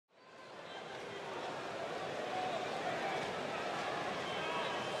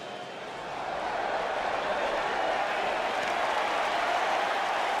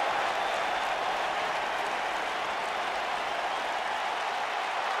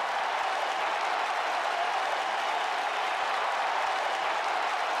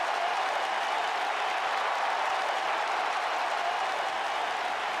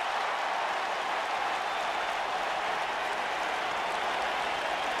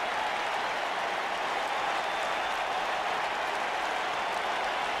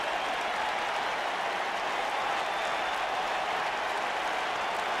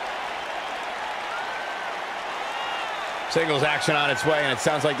Singles action on its way, and it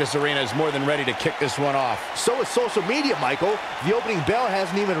sounds like this arena is more than ready to kick this one off. So is social media, Michael. The opening bell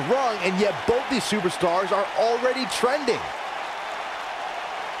hasn't even rung, and yet both these superstars are already trending.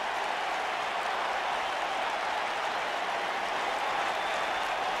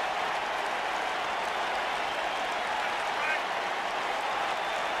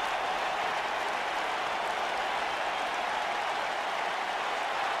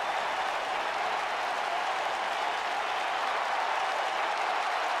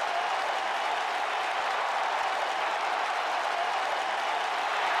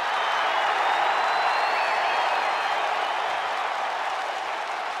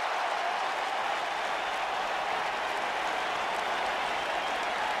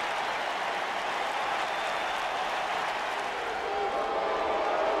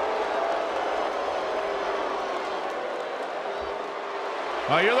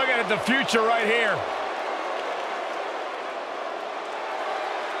 Oh, you're looking at the future right here.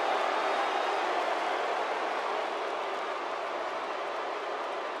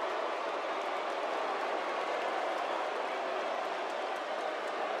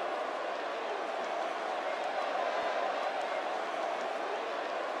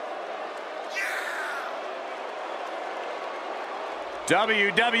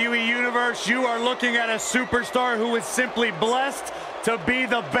 WWE Universe, you are looking at a superstar who is simply blessed to be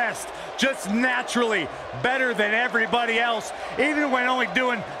the best, just naturally better than everybody else, even when only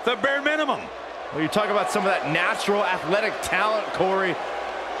doing the bare minimum. Well, you talk about some of that natural athletic talent, Corey.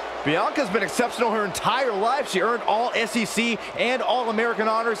 Bianca's been exceptional her entire life. She earned all SEC and All-American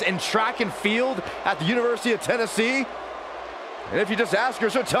honors in track and field at the University of Tennessee. And if you just ask her,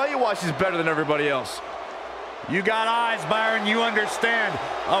 she'll tell you why she's better than everybody else. You got eyes, Byron, you understand.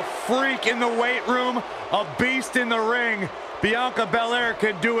 A freak in the weight room, a beast in the ring. Bianca Belair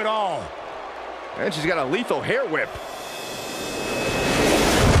can do it all. And she's got a lethal hair whip.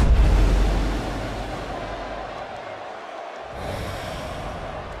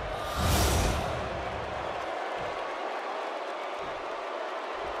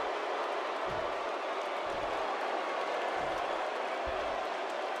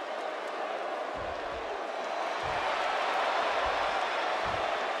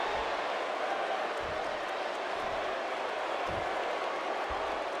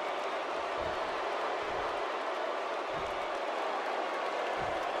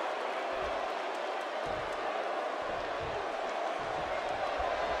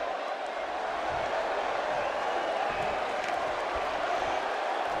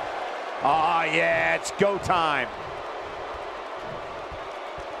 Oh, yeah, it's go time.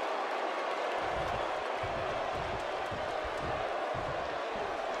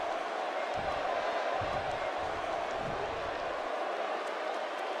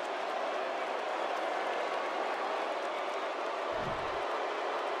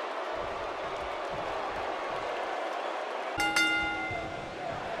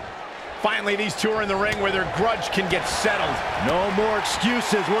 Finally, these two are in the ring where their grudge can get settled. No more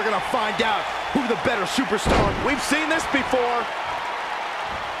excuses. We're going to find out who the better superstar. We've seen this before.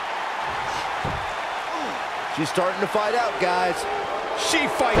 She's starting to fight out, guys. She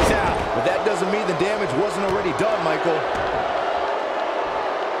fights out. But that doesn't mean the damage wasn't already done, Michael.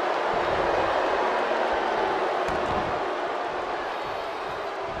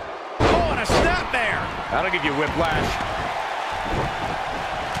 Oh, and a snap there. That'll give you whiplash.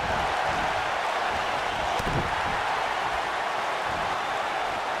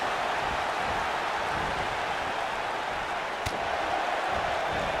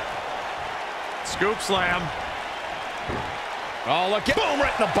 Scoop slam. Oh, look at boom,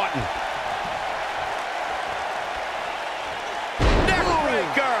 right in the button.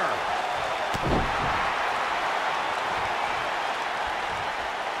 Neckbreaker.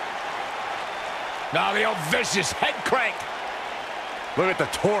 Now the old vicious head crank. Look at the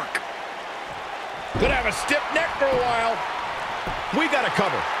torque. Could have a stiff neck for a while. We got a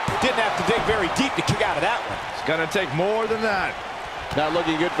cover. Didn't have to dig very deep to kick out of that one. It's gonna take more than that. Not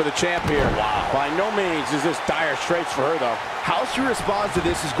looking good for the champ here. Wow. By no means is this dire straits for her, though. How she responds to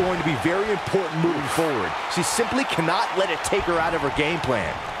this is going to be very important moving forward. She simply cannot let it take her out of her game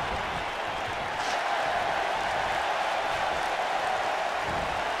plan.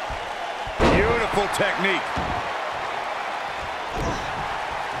 Beautiful technique.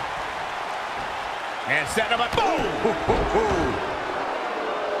 And set him up. Boom!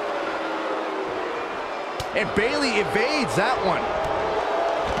 And Bayley evades that one.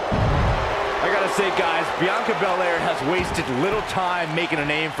 I gotta say, guys, Bianca Belair has wasted little time making a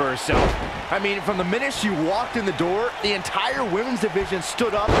name for herself. I mean, from the minute she walked in the door, the entire women's division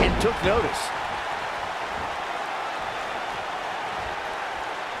stood up and took notice.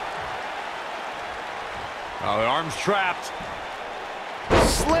 Oh, the arm's trapped.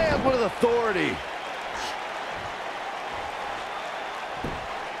 Slammed with authority.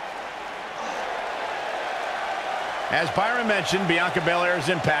 As Byron mentioned, Bianca Belair's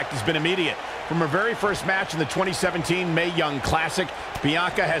impact has been immediate. From her very first match in the 2017 Mae Young Classic,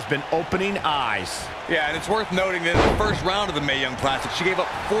 Bianca has been opening eyes. Yeah, and it's worth noting that in the first round of the Mae Young Classic, she gave up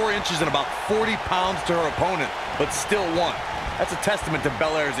 4 inches and about 40 pounds to her opponent, but still won. That's a testament to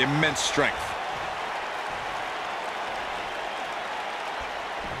Belair's immense strength.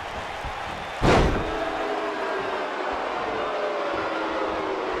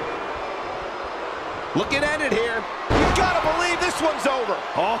 Looking at it here. You gotta believe this one's over.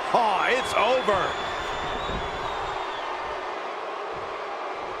 Oh, it's over.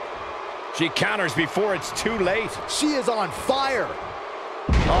 She counters before it's too late. She is on fire.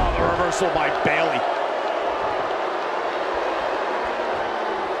 Oh, the reversal by Bayley.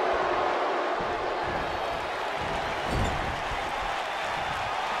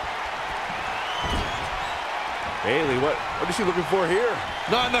 Bayley, what is she looking for here?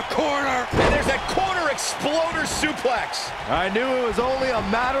 Not in the corner. And there's that corner exploder suplex. I knew it was only a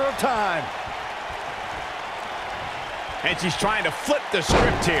matter of time. And she's trying to flip the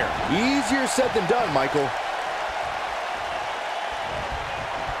script here. Easier said than done, Michael.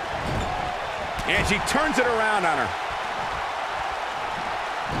 And she turns it around on her.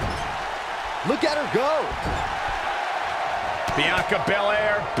 Look at her go. Bianca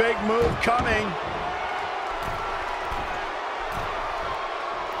Belair, big move coming.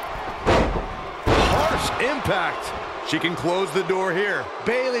 Harsh impact. She can close the door here.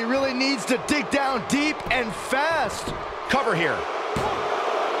 Bayley really needs to dig down deep and fast. Cover here.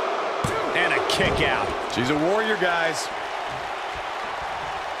 And a kick out. She's a warrior, guys.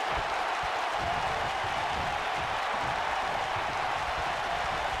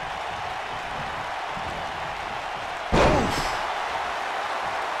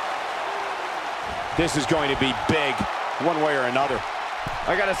 This is going to be big, one way or another.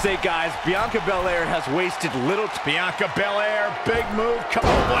 I gotta say, guys, Bianca Belair has wasted little time. Bianca Belair, big move. Come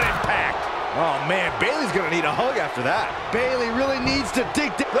on, what impact. Oh, man, Bayley's gonna need a hug after that. Bayley really needs to dig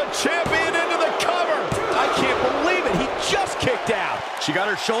down. The champion into the cover. I can't believe it. He just kicked out. She got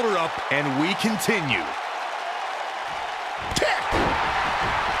her shoulder up, and we continue.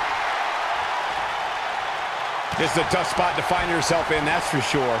 This is a tough spot to find yourself in, that's for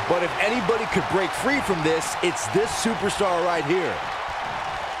sure. But if anybody could break free from this, it's this superstar right here.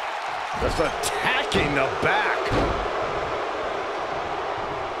 Just attacking the back.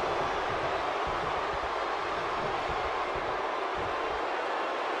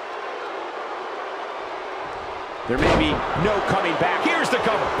 There may be no coming back. Here's the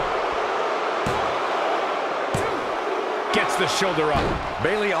cover. Gets the shoulder up.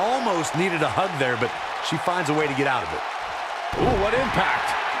 Bayley almost needed a hug there, but she finds a way to get out of it. Ooh, what impact.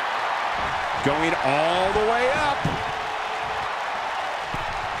 Going all the way up.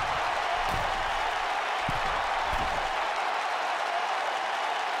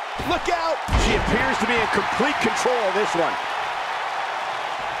 Look out! She appears to be in complete control of this one.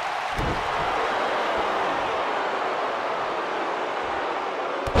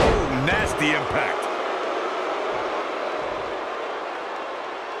 Ooh, nasty impact.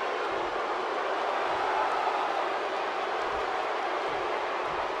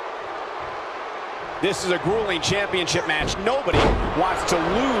 This is a grueling championship match. Nobody wants to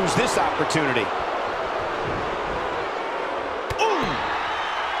lose this opportunity.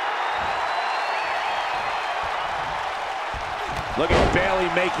 Look at Bayley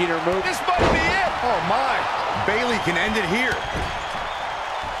making her move. This might be it. Oh, my. Bayley can end it here.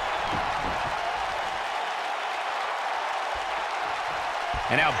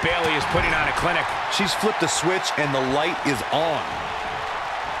 And now Bayley is putting on a clinic. She's flipped a switch, and the light is on.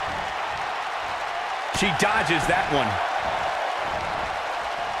 She dodges that one.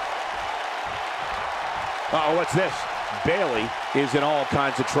 Uh-oh, what's this? Bayley is in all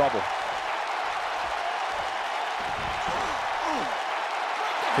kinds of trouble.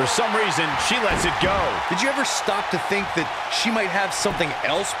 For some reason, she lets it go. Did you ever stop to think that she might have something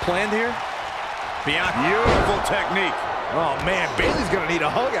else planned here? Bianca. Beautiful technique. Oh, man, Bayley's going to need a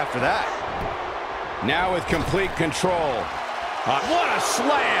hug after that. Now with complete control. What a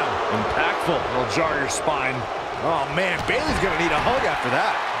slam! Impactful. It'll jar your spine. Oh, man, Bayley's going to need a hug after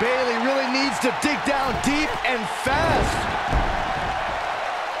that. Bayley really needs to dig down deep and fast.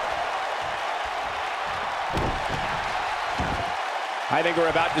 I think we're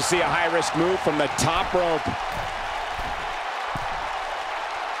about to see a high-risk move from the top rope.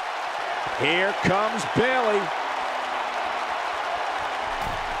 Here comes Bayley.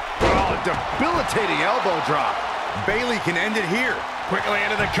 Oh, debilitating elbow drop. Bayley can end it here. Quickly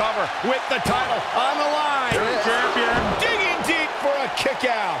into the cover with the title on the line. Champion. Digging deep for a kick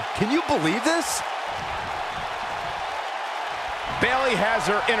out. Can you believe this? Bayley has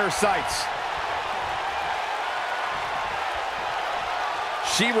her inner sights.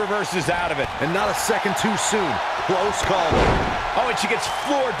 She reverses out of it. And not a second too soon. Close call. Oh, and she gets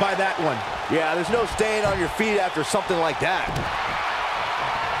floored by that one. Yeah, there's no staying on your feet after something like that.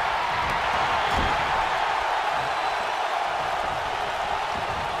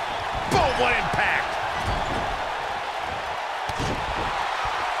 Boom, what impact.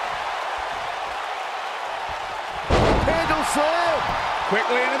 Handle slam.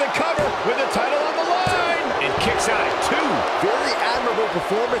 Quickly into the cover with the title on the line. And kicks out at 2. Very admirable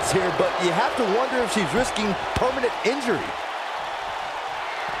performance here, but you have to wonder if she's risking permanent injury.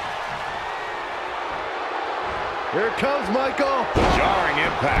 Here it comes, Michael. Jarring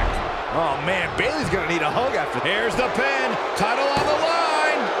impact. Oh, man, Bayley's going to need a hug after this. Here's the pin. Title on the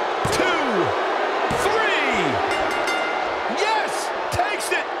line. 2, 3. Yes!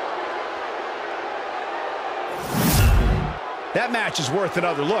 Takes it! That match is worth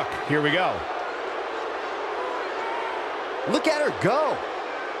another look. Here we go. Look at her go.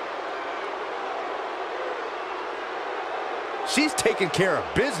 She's taking care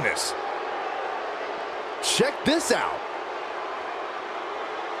of business. Check this out.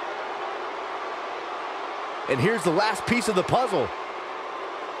 And here's the last piece of the puzzle.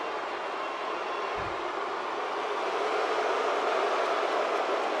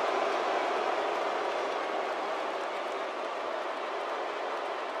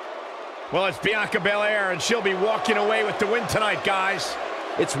 Well, it's Bianca Belair, and she'll be walking away with the win tonight, guys.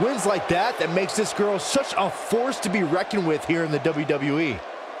 It's wins like that that makes this girl such a force to be reckoned with here in the WWE.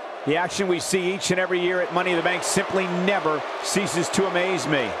 The action we see each and every year at Money in the Bank simply never ceases to amaze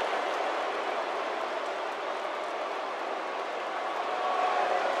me.